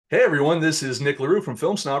Hey everyone, this is LaRue from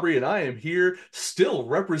FilmSnobbery, and I am here still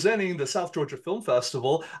representing the South Georgia Film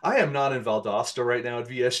Festival. I am not in Valdosta right now at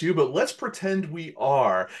VSU, but let's pretend we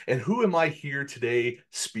are. And who am I here today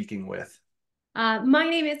speaking with? My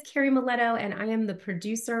name is Keri Maletto, and I am the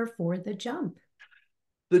producer for The Jump.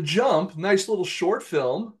 The Jump, nice little short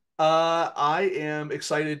film. I am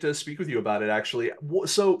excited to speak with you about it, actually.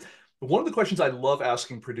 So, one of the questions I love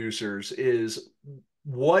asking producers is,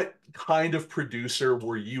 what kind of producer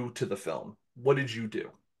were you to the film? What did you do?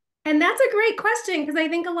 And that's a great question because I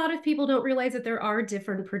think a lot of people don't realize that there are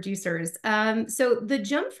different producers. So The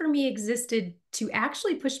Jump for me existed to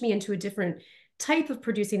actually push me into a different type of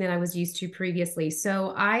producing than I was used to previously.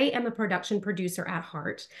 So I am a production producer at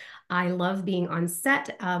heart. I love being on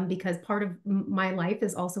set because part of my life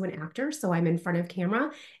is also an actor. So I'm in front of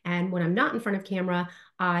camera. And when I'm not in front of camera,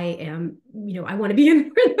 I am, I want to be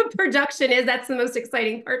in where the production is. That's the most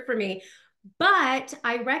exciting part for me. But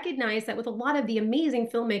I recognized that with a lot of the amazing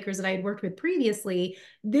filmmakers that I had worked with previously,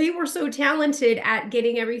 they were so talented at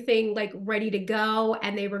getting everything like ready to go,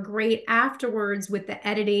 and they were great afterwards with the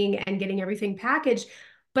editing and getting everything packaged.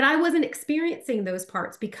 But I wasn't experiencing those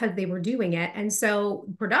parts because they were doing it. And so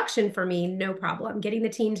production for me, no problem. Getting the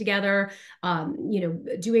team together,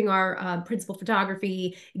 doing our principal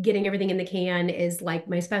photography, getting everything in the can is like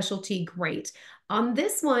my specialty. Great. On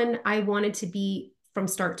this one, I wanted to be from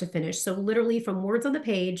start to finish. So literally from words on the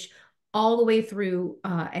page all the way through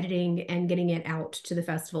editing and getting it out to the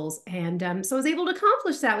festivals. And so I was able to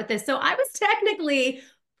accomplish that with this. So I was technically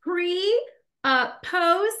pre,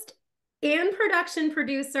 post, and production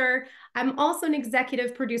producer. I'm also an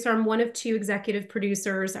executive producer. I'm one of two executive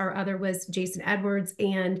producers. Our other was Jason Edwards.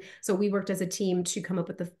 And so we worked as a team to come up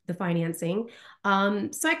with the financing.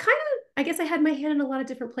 So I guess I had my hand in a lot of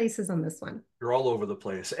different places on this one. You're all over the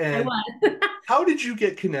place. I And was. how did you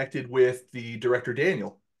get connected with the director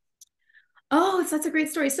Daniel? Oh, that's a great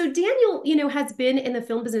story. So Daniel, has been in the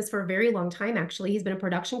film business for a very long time, actually. He's been a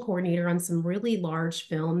production coordinator on some really large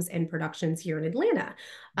films and productions here in Atlanta.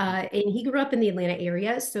 And he grew up in the Atlanta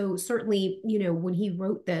area. So certainly, when he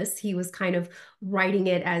wrote this, he was kind of writing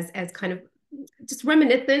it as kind of just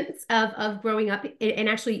reminiscence of growing up and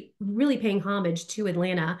actually really paying homage to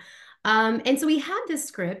Atlanta. And so he had this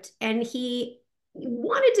script and he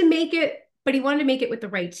wanted to make it, but he wanted to make it with the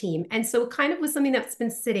right team. And so it kind of was something that's been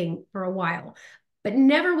sitting for a while, but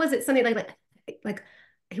never was it something like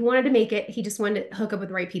he wanted to make it. He just wanted to hook up with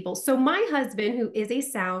the right people. So my husband, who is a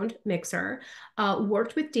sound mixer,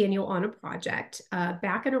 worked with Daniel on a project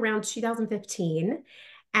back in around 2015.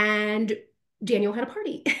 And Daniel had a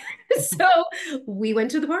party. So we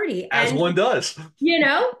went to the party As and one does.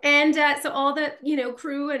 so all the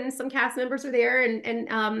crew and some cast members were there, and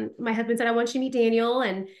my husband said, I want you to meet Daniel.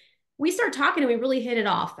 And we started talking and we really hit it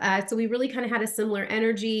off. So we really kind of had a similar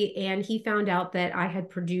energy, and he found out that I had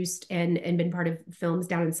produced and been part of films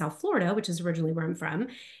down in South Florida, which is originally where I'm from.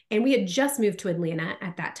 And we had just moved to Atlanta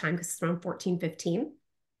at that time because it's around 14, 15.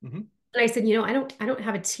 Mhm. And I said, I don't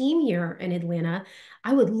have a team here in Atlanta.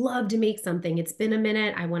 I would love to make something. It's been a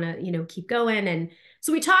minute. I want to, keep going. And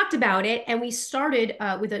so we talked about it and we started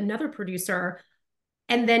with another producer,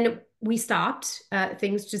 and then we stopped.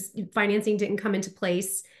 Things just financing didn't come into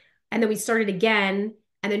place. And then we started again.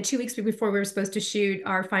 And then 2 weeks before we were supposed to shoot,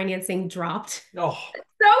 our financing dropped. Oh,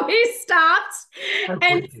 So we stopped. And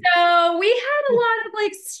heartbreaking. so we had a lot of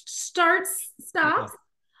like starts, Yeah. stops.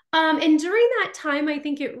 And during that time, I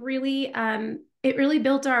think it really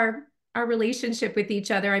built our relationship with each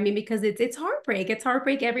other. I mean, because it's heartbreak. It's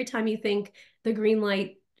heartbreak every time you think the green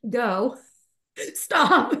light go,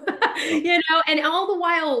 stop. Yep. And all the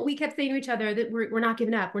while we kept saying to each other that we're not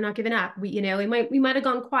giving up. We're not giving up. We might have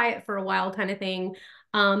gone quiet for a while kind of thing.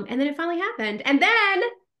 And then it finally happened. And then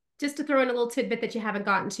just to throw in a little tidbit that you haven't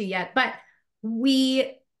gotten to yet, but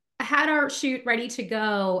we had our shoot ready to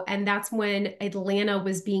go, and that's when Atlanta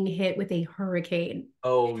was being hit with a hurricane,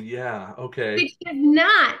 Oh, yeah. Okay. which is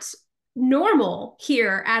not normal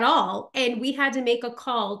here at all. And we had to make a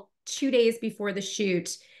call 2 days before the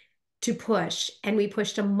shoot to push, and we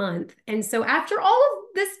pushed a month. And so after all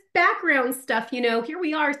of this background stuff, here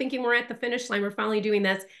we are thinking we're at the finish line, we're finally doing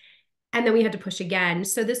this, and then we had to push again.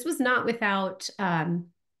 So this was not without a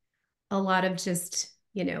lot of just,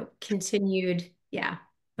 continued, yeah,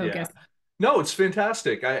 Yeah. focus. No, it's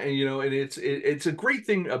fantastic. And it's a great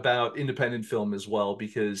thing about independent film as well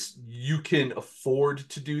because you can afford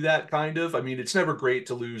to do that kind of. I mean, it's never great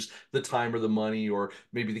to lose the time or the money or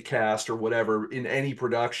maybe the cast or whatever in any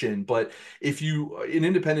production, but if you in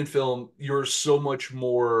independent film, you're so much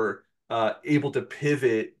more able to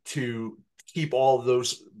pivot to keep all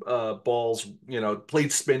those balls,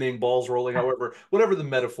 plates spinning, balls rolling, however, whatever the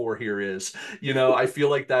metaphor here is. I feel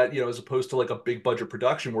like that, as opposed to like a big budget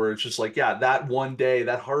production where it's just like, yeah, that one day,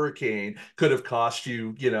 that hurricane could have cost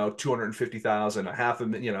you, 250,000, half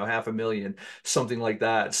a million, something like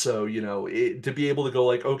that. So, to be able to go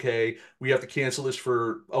like, okay, we have to cancel this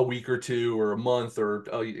for a week or two or a month or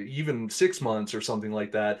even 6 months or something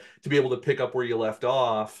like that, to be able to pick up where you left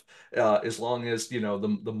off, as long as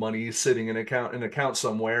the money is sitting in account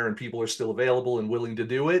somewhere and people are still available and willing to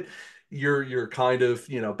do it, you're kind of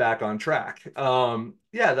back on track.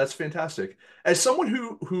 Yeah, that's fantastic. As someone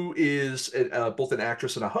who is both an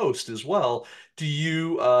actress and a host as well, do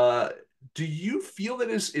you feel that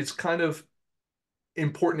it's kind of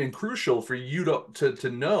important and crucial for you to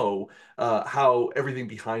know how everything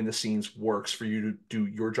behind the scenes works for you to do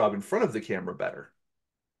your job in front of the camera better?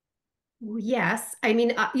 Yes. I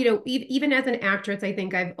mean, even as an actress, I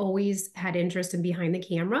think I've always had interest in behind the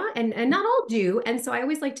camera, and not all do. And so I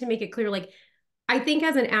always like to make it clear, like, I think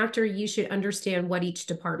as an actor, you should understand what each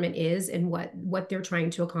department is and what they're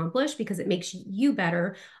trying to accomplish, because it makes you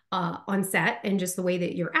better on set, and just the way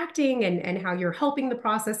that you're acting and how you're helping the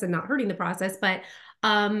process and not hurting the process. But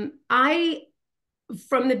I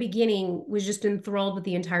from the beginning was just enthralled with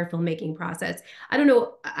the entire filmmaking process. I don't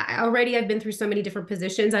know. Already I've been through so many different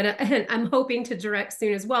positions. And I'm hoping to direct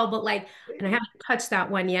soon as well, but like, and I haven't touched that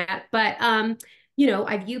one yet. But I've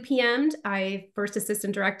UPM'd, I first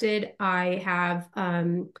assistant directed, I have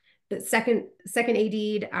second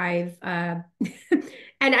AD'd, I've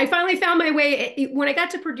and I finally found my way. When I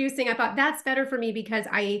got to producing, I thought that's better for me, because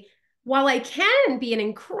while I can be an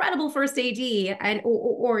incredible first AD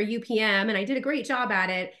or a UPM, and I did a great job at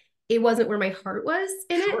it, it wasn't where my heart was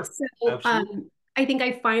in it. Sure, So absolutely. I think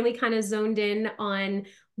I finally kind of zoned in on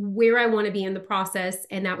where I want to be in the process,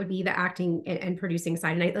 and that would be the acting and producing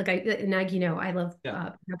side. I love Yeah.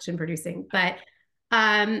 production producing, but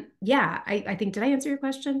yeah, I think, did I answer your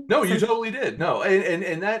question? No, you totally did. No,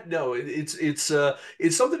 and that no, it's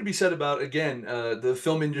something to be said about, again, the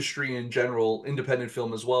film industry in general, independent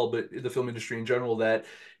film as well, but the film industry in general, that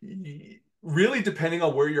really, depending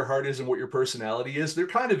on where your heart is and what your personality is, there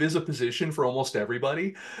kind of is a position for almost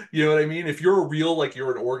everybody. You know what I mean? If you're a real, like,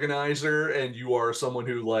 you're an organizer and you are someone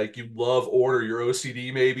who, like, you love order, your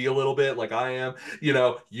OCD maybe a little bit, like I am,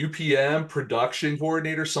 UPM, production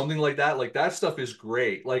coordinator, something like that stuff is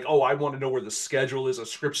great. Like, oh, I want to know where the schedule is. A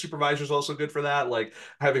script supervisor is also good for that. Like,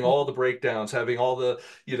 having all the breakdowns, having all the,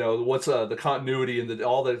 what's the continuity and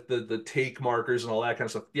all the take markers and all that kind of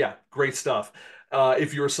stuff. Yeah, great stuff.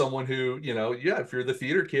 If you're someone who, yeah, if you're the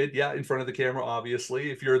theater kid, yeah, in front of the camera,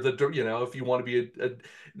 obviously. If you're if you want to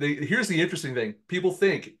be here's the interesting thing. People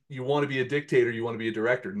think you want to be a dictator, you want to be a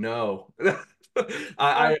director. No.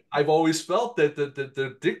 I've always felt that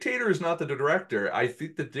the dictator is not the director. I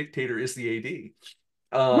think the dictator is the AD.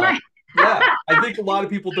 Uh, Right. yeah, I think a lot of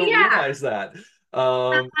people don't Yeah. realize that.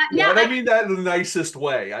 Yeah, And I mean that in the nicest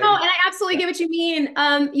way. oh, and I absolutely get what you mean.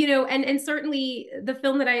 And certainly the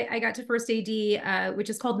film that I got to first AD, which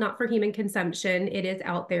is called Not for Human Consumption, it is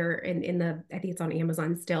out there in the, I think it's on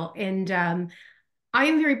Amazon still. And I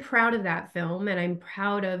am very proud of that film, and I'm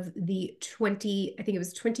proud of the 20, I think it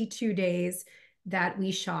was 22 days that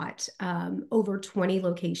we shot over 20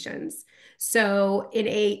 locations. So in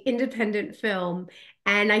a independent film,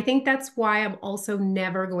 and I think that's why I'm also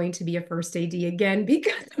never going to be a first AD again,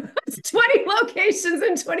 because it's 20 locations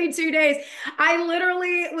in 22 days. I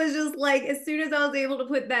literally was just like, as soon as I was able to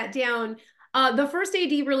put that down, the first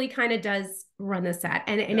AD really kind of does run the set,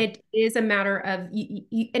 and Yeah, it is a matter of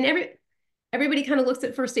and everybody kind of looks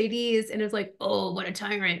at first ADs and is like, oh, what a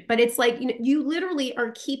tyrant. But it's like, you literally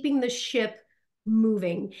are keeping the ship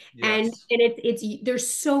moving. And yes, it's there's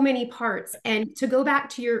so many parts. And to go back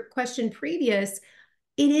to your question previous,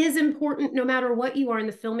 it is important, no matter what you are in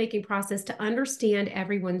the filmmaking process, to understand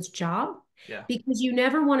everyone's job, yeah, because you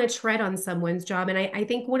never want to tread on someone's job. And I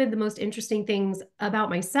think one of the most interesting things about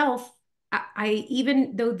myself, I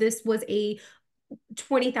even though this was a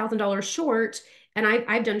 $20,000 short, and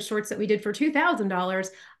I've done shorts that we did for $2,000,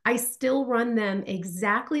 I still run them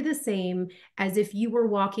exactly the same as if you were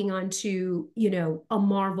walking onto, a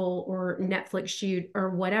Marvel or Netflix shoot or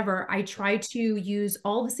whatever. I try to use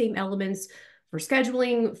all the same elements for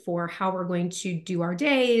scheduling, for how we're going to do our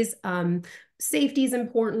days. Safety is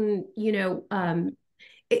important,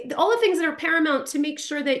 all the things that are paramount to make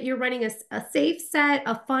sure that you're running a safe set,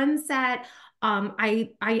 a fun set. I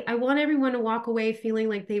want everyone to walk away feeling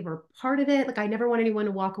like they were part of it. Like, I never want anyone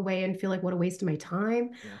to walk away and feel like, what a waste of my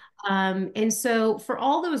time. yeah. And so for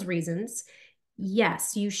all those reasons,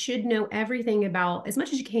 yes, you should know everything about, as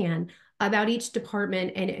much as you can, about each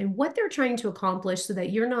department and what they're trying to accomplish so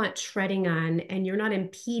that you're not treading on and you're not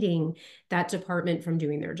impeding that department from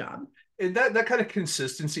doing their job. And that kind of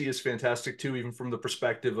consistency is fantastic too, even from the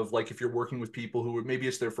perspective of like if you're working with people who maybe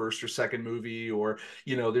it's their first or second movie, or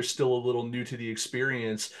they're still a little new to the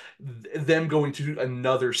experience, them going to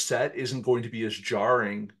another set isn't going to be as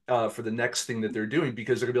jarring for the next thing that they're doing,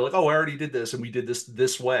 because they're gonna be like, oh, I already did this and we did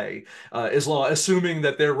this way, as long assuming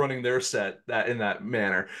that they're running their set that in that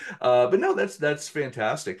manner. But no, that's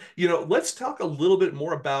fantastic. Let's talk a little bit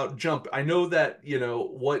more about Jump. I know that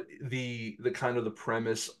what the kind of the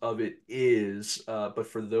premise of it is, but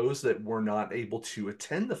for those that were not able to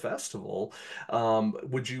attend the festival,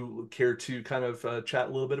 would you care to kind of chat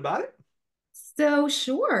a little bit about it? So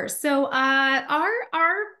sure. So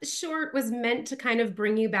our short was meant to kind of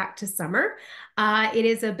bring you back to summer. It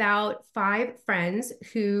is about five friends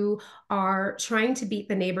who are trying to beat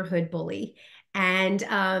the neighborhood bully. And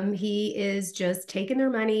he is just taking their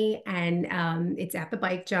money and it's at the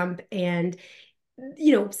bike jump. And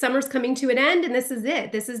summer's coming to an end and this is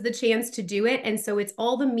it. This is the chance to do it. And so it's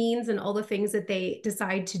all the means and all the things that they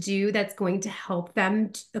decide to do that's going to help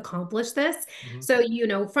them to accomplish this. Mhm.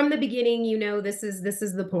 So, from the beginning, this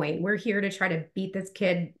is the point. We're here to try to beat this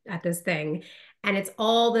kid at this thing. And it's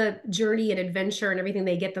all the journey and adventure and everything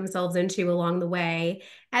they get themselves into along the way.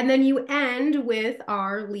 And then you end with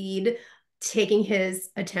our lead taking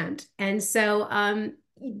his attempt. And so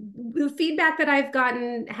the feedback that I've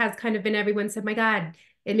gotten has kind of been everyone said, my God,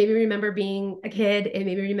 it made me remember being a kid. It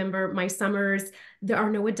made me remember my summers. There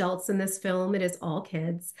are no adults in this film. It is all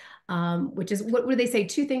kids, which is what do they say?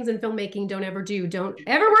 Two things in filmmaking don't ever do. Don't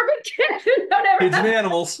ever work with kids. Don't Kids and ever.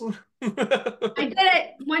 animals. I did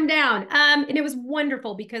it, one down. And it was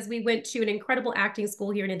wonderful because we went to an incredible acting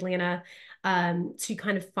school here in Atlanta to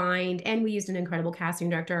kind of find, and we used an incredible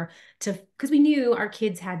casting director because we knew our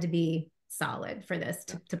kids had to be solid for this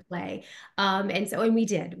to play. And we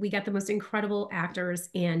did. We got the most incredible actors,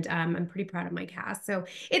 and I'm pretty proud of my cast. So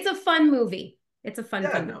it's a fun movie. It's a fun, Yeah,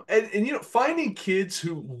 fun movie. no. And finding kids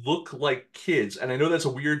who look like kids, and I know that's a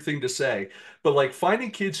weird thing to say, but like finding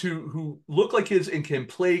kids who look like kids and can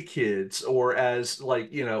play kids, or as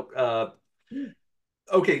like,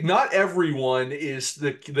 okay, not everyone is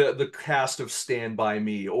the cast of Stand By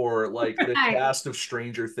Me, or like the Right. cast of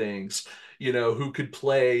Stranger Things, who could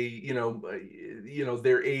play,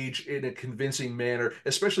 their age in a convincing manner,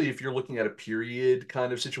 especially if you're looking at a period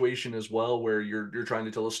kind of situation as well, where you're trying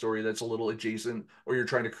to tell a story that's a little adjacent, or you're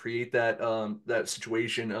trying to create that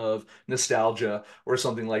situation of nostalgia or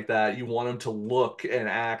something like that. You want them to look and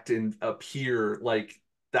act and appear like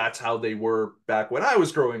that's how they were back when I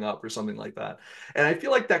was growing up, or something like that. And I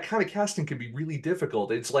feel like that kind of casting can be really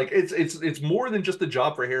difficult. It's like it's more than just a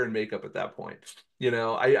job for hair and makeup at that point.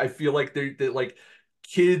 I feel like they're like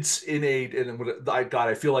kids in a and God,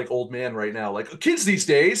 I feel like old man right now. Like kids these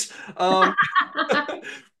days,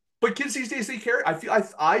 but kids these days,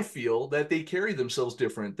 I feel that they carry themselves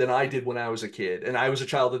different than I did when I was a kid, and I was a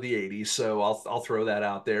child of the '80s, so I'll throw that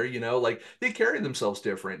out there. Like they carry themselves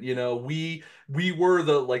different. We were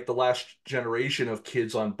the last generation of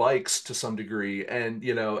kids on bikes to some degree, and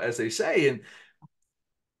as they say, and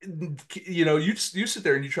you sit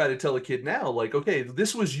there and you try to tell a kid now, like, okay,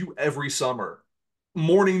 this was you every summer,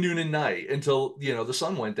 morning, noon, and night until the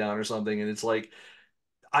sun went down or something, and it's like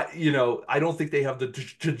I don't think they have the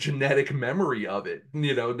genetic memory of it,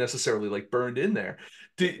 necessarily like burned in there.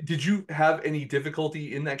 Did you have any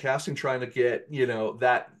difficulty in that casting trying to get,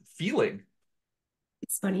 that feeling?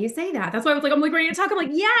 It's funny you say that. That's why I'm like ready to talk. I'm like,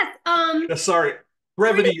 yes. Sorry,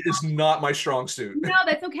 Pretty brevity is not my strong suit. No,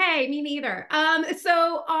 that's okay. Me neither.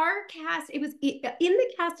 So our cast, it was in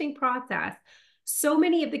the casting process. So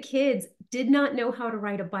many of the kids did not know how to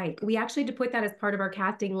ride a bike. We actually had to put that as part of our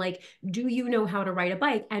casting. Like, do you know how to ride a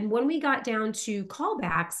bike? And when we got down to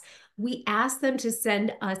callbacks, we asked them to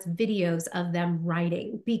send us videos of them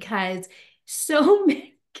riding because so many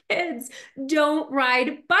kids don't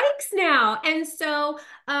ride bikes now. And so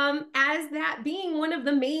as that being one of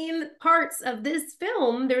the main parts of this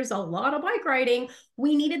film, there's a lot of bike riding.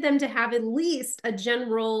 We needed them to have at least a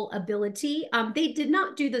general ability. They did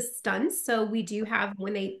not do the stunts, so we do have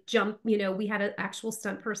when they jump. We had an actual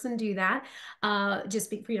stunt person do that,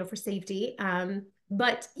 just for safety.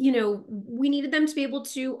 But we needed them to be able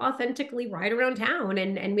to authentically ride around town,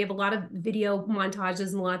 and we have a lot of video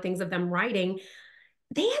montages and a lot of things of them riding.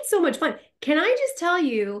 They had so much fun. Can I just tell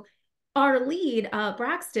you, our lead,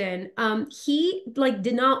 Braxton, he like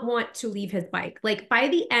did not want to leave his bike. Like by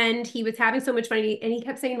the end, he was having so much fun, and he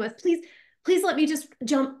kept saying to us, please let me just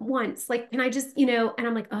jump once. Like, can I just, and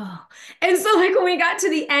I'm like, oh. And so like when we got to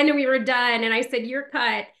the end and we were done, and I said, you're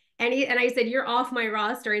cut. and I said, "You're off my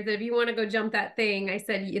roster." I said, "If you want to go jump that thing," I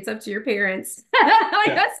said, "It's up to your parents." I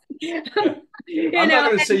Yeah, guess, yeah. you I'm not know,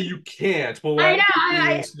 going to say you can't, but what I I'm know thinking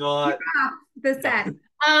I is you're not. off the Yeah, set.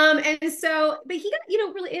 And so, but he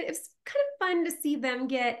got, really, it's kind of fun to see them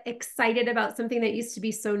get excited about something that used to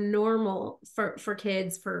be so normal for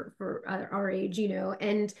kids for our age,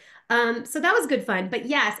 and so that was good fun. But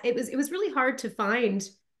yes, it was really hard to find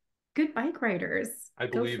good bike riders. I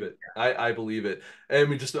Go believe for it. I believe it. I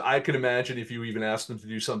mean, just I can imagine if you even asked them to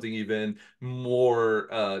do something even more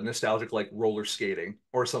nostalgic, like roller skating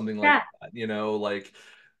or something like yeah. that. Like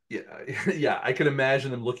yeah, yeah. I can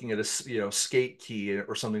imagine them looking at a skate key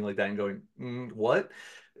or something like that and going, "What?"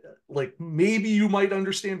 Like maybe you might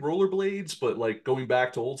understand rollerblades, but like going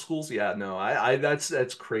back to old schools, yeah, no, I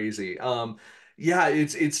that's crazy. Yeah,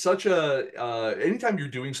 it's such a anytime you're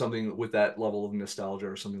doing something with that level of nostalgia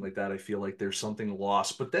or something like that, I feel like there's something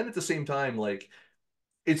lost. But then at the same time, like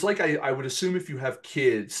it's like I would assume if you have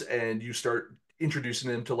kids and you start introducing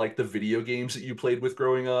them to like the video games that you played with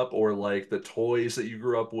growing up or like the toys that you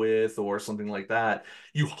grew up with or something like that,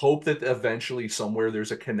 you hope that eventually somewhere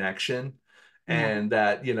there's a connection Yeah. and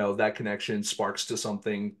that, that connection sparks to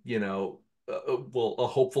something, well, a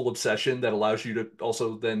hopeful obsession that allows you to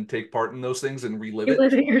also then take part in those things and relive You it.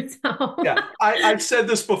 live it yourself. Yeah, I've said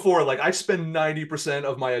this before. Like, I spend 90%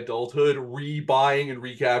 of my adulthood rebuying and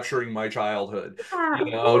recapturing my childhood. Yeah, You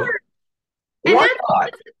of know, course. And why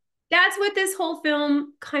not? that's what this whole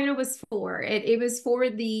film kind of was for. It was for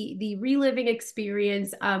the reliving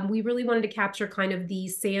experience. We really wanted to capture kind of the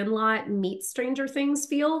Sandlot meets Stranger Things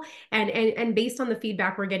feel, and based on the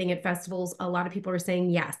feedback we're getting at festivals, a lot of people are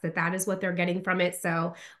saying yes, that is what they're getting from it.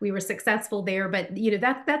 So we were successful there. But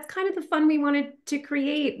that's kind of the fun we wanted to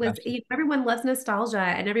create was everyone loves nostalgia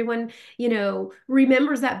and everyone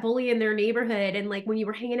remembers that bully in their neighborhood and like when you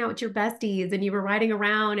were hanging out with your besties and you were riding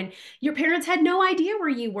around and your parents had no idea where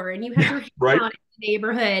you were and you had Yeah, your right. hangout in the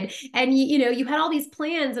neighborhood and you had all these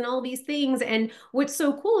plans and all these things. And what's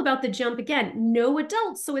so cool about the jump, again, no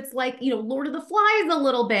adults, so it's like Lord of the Flies a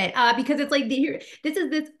little bit, because it's like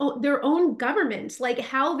this their own government, like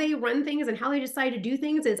how they run things and how they decide to do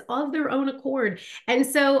things is of their own accord. And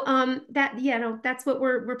so that that's what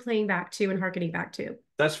we're playing back to and harkening back to.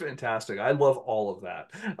 That's fantastic. I love all of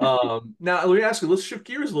that. Now, let me ask you, let's shift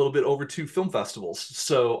gears a little bit over to film festivals.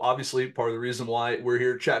 So, obviously, part of the reason why we're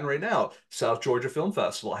here chatting right now, South Georgia Film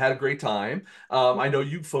Festival. Had a great time. I know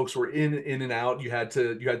you folks were in and out. You had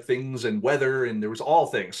things and weather, and there was all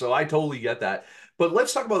things. So, I totally get that. But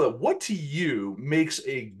let's talk about that. What to you makes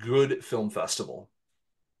a good film festival?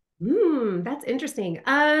 That's interesting.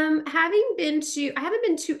 I haven't been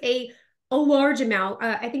to a large amount.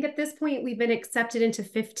 I think at this point we've been accepted into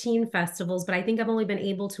 15 festivals, but I think I've only been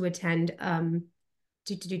able to attend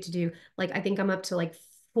do like I think I'm up to like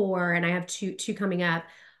four, and I have two coming up.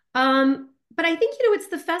 But I think it's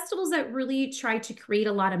the festivals that really try to create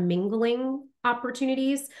a lot of mingling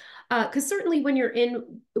opportunities. Because certainly when you're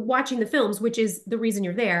in watching the films, which is the reason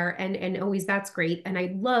you're there, and always that's great. And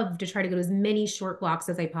I love to try to go to as many short blocks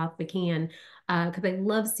as I possibly can, because I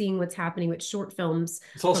love seeing what's happening with short films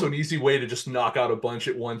It's also from an easy way to just knock out a bunch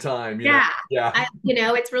at one time. yeah. Yeah.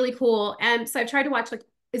 It's really cool. And so I've tried to watch like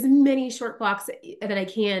as many short blocks that I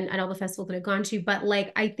can at all the festivals that I've gone to. But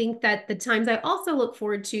like, I think that the times I also look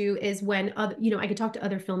forward to is when I can talk to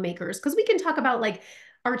other filmmakers because we can talk about like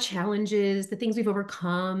our challenges, the things we've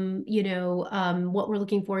overcome, what we're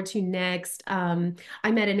looking forward to next. I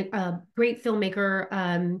met a great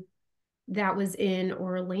filmmaker, that was in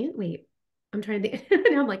Orlando. Wait, I'm trying to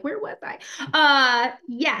think. Now I'm like, where was I?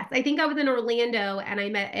 Yes, I think I was in Orlando and I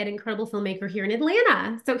met an incredible filmmaker here in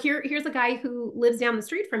Atlanta. So here's a guy who lives down the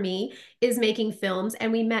street from me, is making films,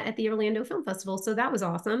 and we met at the Orlando Film Festival. So that was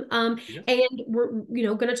awesome. Yeah. And we're,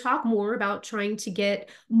 going to talk more about trying to get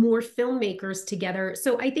more filmmakers together.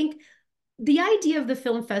 So I think the idea of the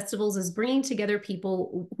film festivals is bringing together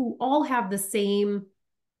people who all have the same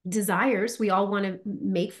desires. We all want to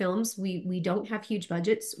make films. We don't have huge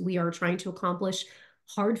budgets. We are trying to accomplish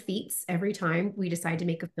hard feats every time we decide to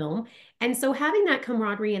make a film. And so having that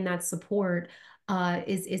camaraderie and that support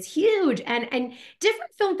is huge. And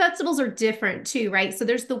different film festivals are different too, right? So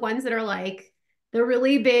there's the ones that are like the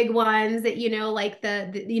really big ones that like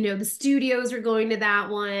the studios are going to that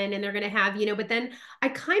one and they're going to have but then I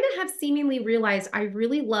kind of have seemingly realized I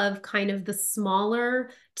really love kind of the smaller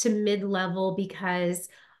to mid-level because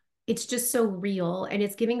it's just so real and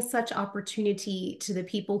it's giving such opportunity to the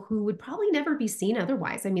people who would probably never be seen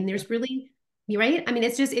otherwise. I mean, there's really, right? I mean,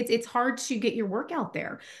 it's just it's hard to get your work out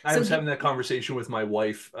there. I So was get, having that conversation with my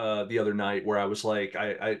wife the other night where I was like,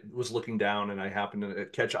 I was looking down and I happened to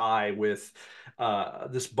catch eye with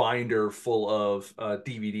this binder full of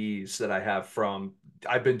DVDs that I have from.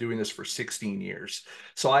 I've been doing this for 16 years.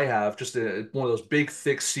 So I have just one of those big,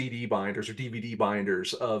 thick CD binders or DVD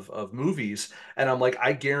binders of movies. And I'm like,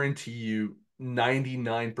 I guarantee you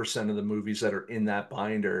 99% of the movies that are in that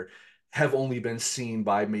binder have only been seen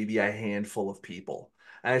by maybe a handful of people.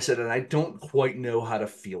 And I said, and I don't quite know how to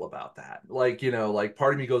feel about that. Like, like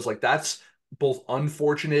part of me goes like, that's both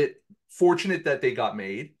fortunate that they got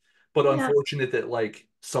made, but yeah, unfortunate that like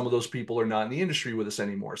some of those people are not in the industry with us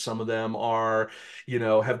anymore. Some of them are,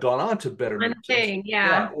 have gone on to better one movies. thing, Yeah,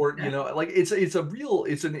 yeah. or like it's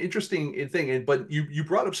an interesting thing. And but you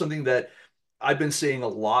brought up something that I've been seeing a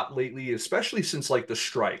lot lately, especially since like the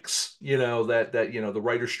strikes, the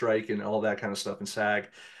writer strike and all that kind of stuff in SAG,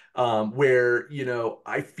 where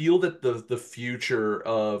I feel that the future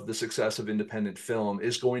of the success of independent film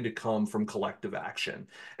is going to come from collective action,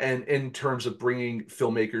 and in terms of bringing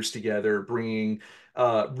filmmakers together, bringing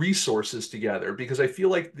resources together, because I feel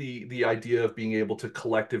like the idea of being able to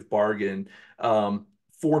collective bargain.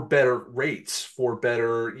 For better rates, for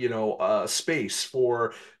better, space,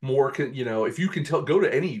 for more, if you can go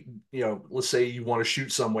to any, let's say you want to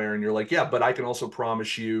shoot somewhere and you're like, yeah, but I can also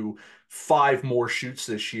promise you 5 more shoots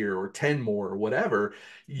this year or 10 more or whatever,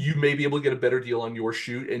 you may be able to get a better deal on your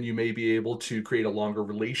shoot and you may be able to create a longer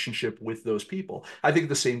relationship with those people. I think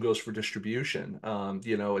the same goes for distribution, and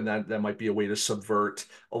that might be a way to subvert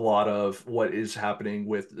a lot of what is happening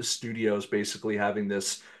with the studios basically having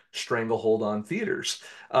this stranglehold on theaters,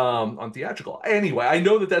 on theatrical. Anyway, I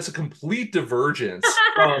know that that's a complete divergence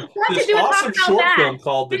from We'll have to this do a talk awesome about short that. film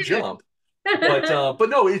called The Jump. But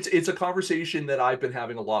no, it's a conversation that I've been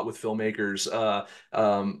having a lot with filmmakers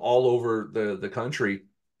all over the country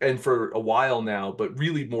and for a while now, but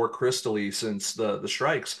really more crystally since the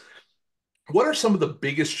strikes. What are some of the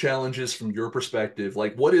biggest challenges from your perspective?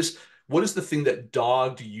 Like what is the thing that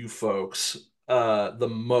dogged you folks the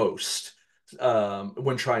most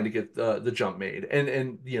when trying to get the jump made?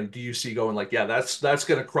 And do you see going like, yeah, that's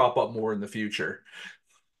going to crop up more in the future?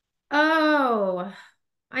 Oh,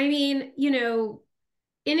 I mean,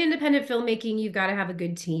 in independent filmmaking, you've got to have a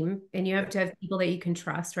good team and you have Yeah. to have people that you can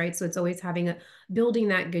trust, right? So it's always building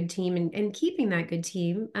that good team and keeping that good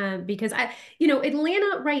team. Because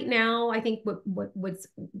Atlanta right now, I think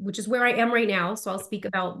which is where I am right now. So I'll speak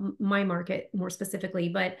about my market more specifically,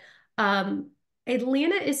 but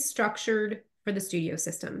Atlanta is structured for the studio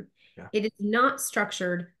system. Yeah. It is not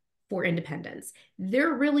structured for independence.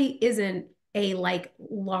 There really isn't a like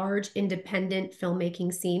large independent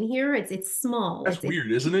filmmaking scene here. It's small. That's It's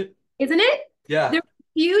weird, isn't it? isn't it? Yeah. There are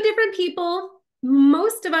a few different people.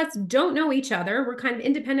 Most of us don't know each other. We're kind of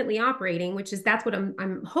independently operating, which is that's what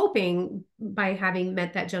I'm hoping by having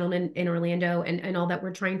met that gentleman in Orlando and all that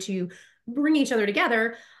we're trying to bring each other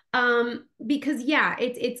together. Because yeah,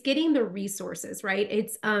 it's getting the resources, right?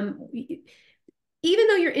 It's even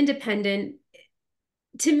though you're independent,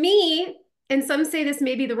 to me, and some say this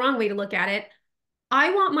may be the wrong way to look at it,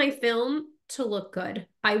 I want my film to look good.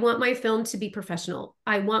 I want my film to be professional.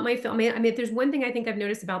 I want my film. I mean, if there's one thing I think I've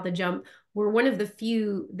noticed about The Jump, we're one of the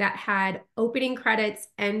few that had opening credits,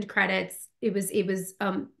 end credits. It was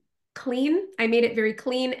clean. I made it very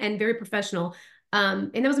clean and very professional.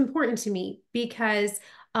 And that was important to me because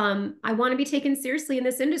I want to be taken seriously in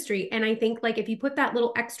this industry. And I think like if you put that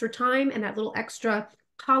little extra time and that little extra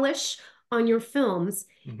polish on your films,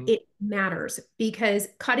 Hmm. it matters because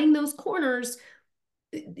cutting those corners,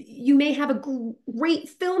 you may have a great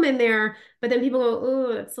film in there, but then people go,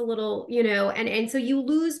 oh, it's a little, and so you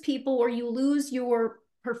lose people or you lose your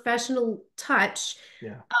professional touch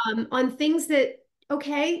Yeah. on things that,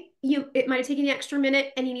 okay, it might have taken you an extra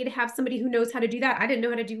minute and you need to have somebody who knows how to do that. I didn't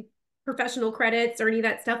know how to do professional credits or any of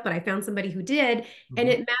that stuff, but I found somebody who did. And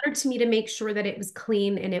Hmm. it mattered to me to make sure that it was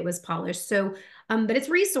clean and it was polished. So, but it's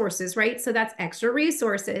resources, right? So that's extra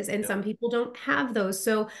resources. And Yeah. some people don't have those.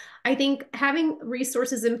 So I think having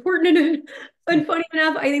resources is important. And funny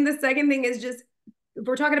enough, I think the second thing is just if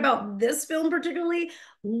we're talking about this film particularly,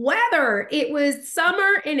 weather. It was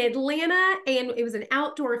summer in Atlanta and it was an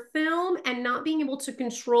outdoor film and not being able to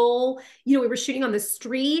control, we were shooting on the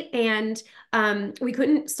street and we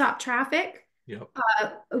couldn't stop traffic. Yep.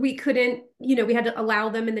 We couldn't, we had to allow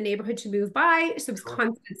them in the neighborhood to move by. So it was Sure.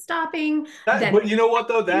 constant stopping. That, Then but you know what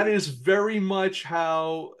though? That is very much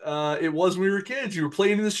how it was when we were kids. You were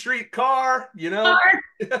playing in the street car, you know.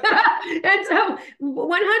 And so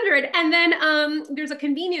 100. And then there's a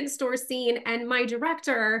convenience store scene, and my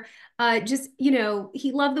director just,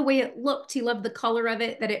 he loved the way it looked. He loved the color of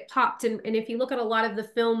it, that it popped. And if you look at a lot of the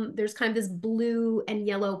film, there's kind of this blue and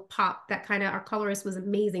yellow pop that kind of, our colorist was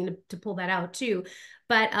amazing to pull that out too.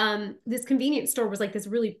 But this convenience store was like this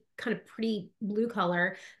really kind of pretty blue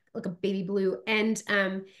color, like a baby blue. And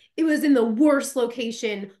it was in the worst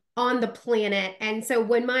location on the planet. And so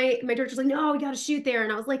when my director's like, no, we got to shoot there.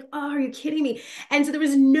 And I was like, oh, are you kidding me? And so there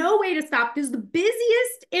was no way to stop. This is the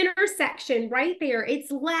busiest intersection right there.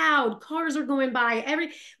 It's loud. Cars are going by.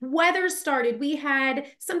 Every weather started. We had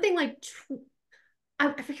something like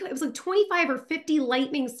I forget, it was like 25 or 50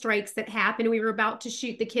 lightning strikes that happened. We were about to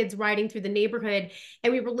shoot the kids riding through the neighborhood,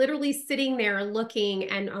 and we were literally sitting there looking.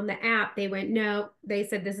 And on the app, they went, no, they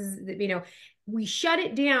said, this is, we shut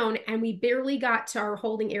it down, and we barely got to our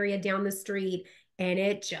holding area down the street, and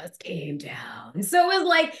it just came down. So it was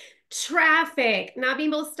like traffic, not being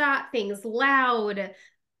able to stop things, loud,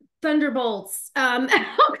 thunderbolts. So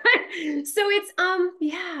it's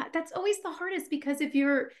yeah, that's always the hardest, because if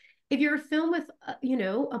you're a film with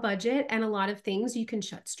a budget and a lot of things, you can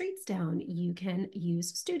shut streets down, you can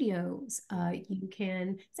use studios, you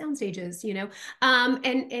can sound stages,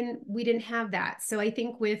 and we didn't have that. So I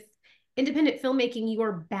think with independent filmmaking, you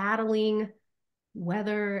are battling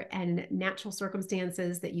weather and natural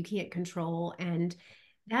circumstances that you can't control, and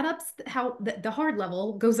that ups how the hard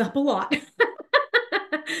level goes up a lot. So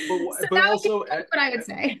But that would be also what I would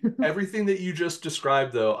say. everything that you just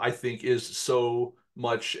described, though, I think is so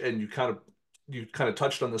much, and you kind of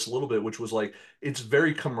touched on this a little bit, which was like it's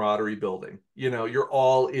very camaraderie building. You're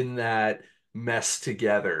all in that mess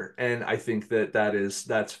together, and I think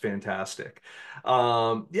that's fantastic.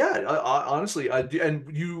 Yeah, honestly, I think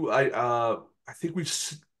we've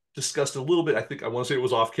discussed a little bit. I think I want to say it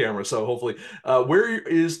was off camera, so hopefully, where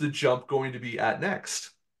is the jump going to be at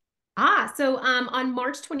next? So on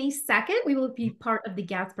March 22nd, we will be part of the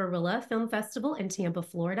Gasparilla Film Festival in Tampa,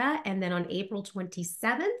 Florida. And then on April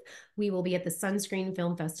 27th, we will be at the Sunscreen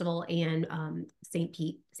Film Festival in St.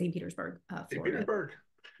 Petersburg, St. Florida. Petersburg.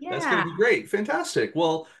 That's going Yeah. to be great. Fantastic.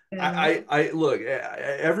 Well, Yeah. I look,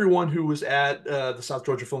 everyone who was at the South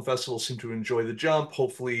Georgia Film Festival seemed to enjoy the jump.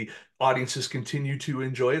 Hopefully, audiences continue to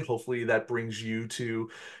enjoy it. Hopefully, that brings you to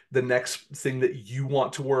the next thing that you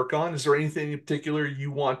want to work on. Is there anything in particular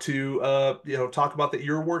you want to, talk about that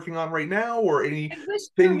you're working on right now, or I wish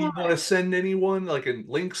there anything you want was. to send anyone, like in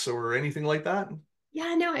links or anything like that?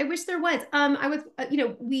 Yeah, no, I wish there was. I was,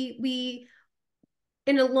 we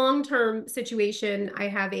in a long-term situation, I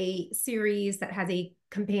have a series that has a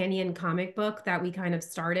companion comic book that we kind of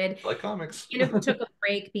started. Like comics. Kind of took a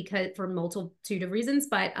break because for multitude of reasons,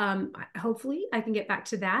 but hopefully I can get back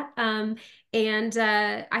to that. And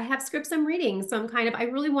I have scripts I'm reading, so I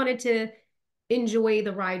really wanted to enjoy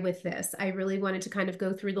the ride with this. I really wanted to kind of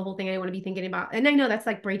go through the whole thing. I didn't want to be thinking about, and I know that's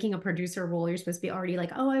like breaking a producer rule. You're supposed to be already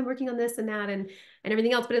like, oh, I'm working on this and that and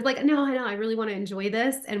everything else. But it's like, no, I know I really want to enjoy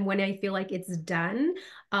this. And when I feel like it's done,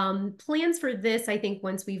 plans for this, I think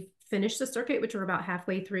once we've finished the circuit, which we're about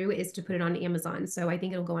halfway through, is to put it on Amazon. So I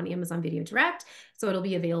think it'll go on Amazon Video Direct. So it'll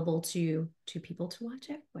be available to people to watch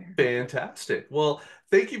everywhere. Fantastic. Well,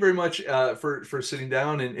 thank you very much for sitting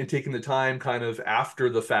down and taking the time kind of after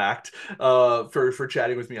the fact for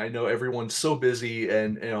chatting with me. I know everyone's so busy,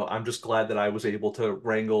 and I'm just glad that I was able to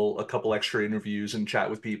wrangle a couple extra interviews and chat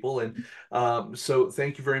with people. And so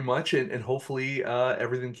thank you very much, and hopefully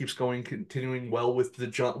everything keeps going, continuing well with the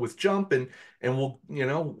jump, and we'll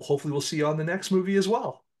hopefully we'll see you on the next movie as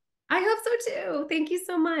well. I hope so too. Thank you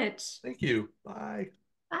so much. Thank you. Bye.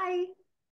 Bye.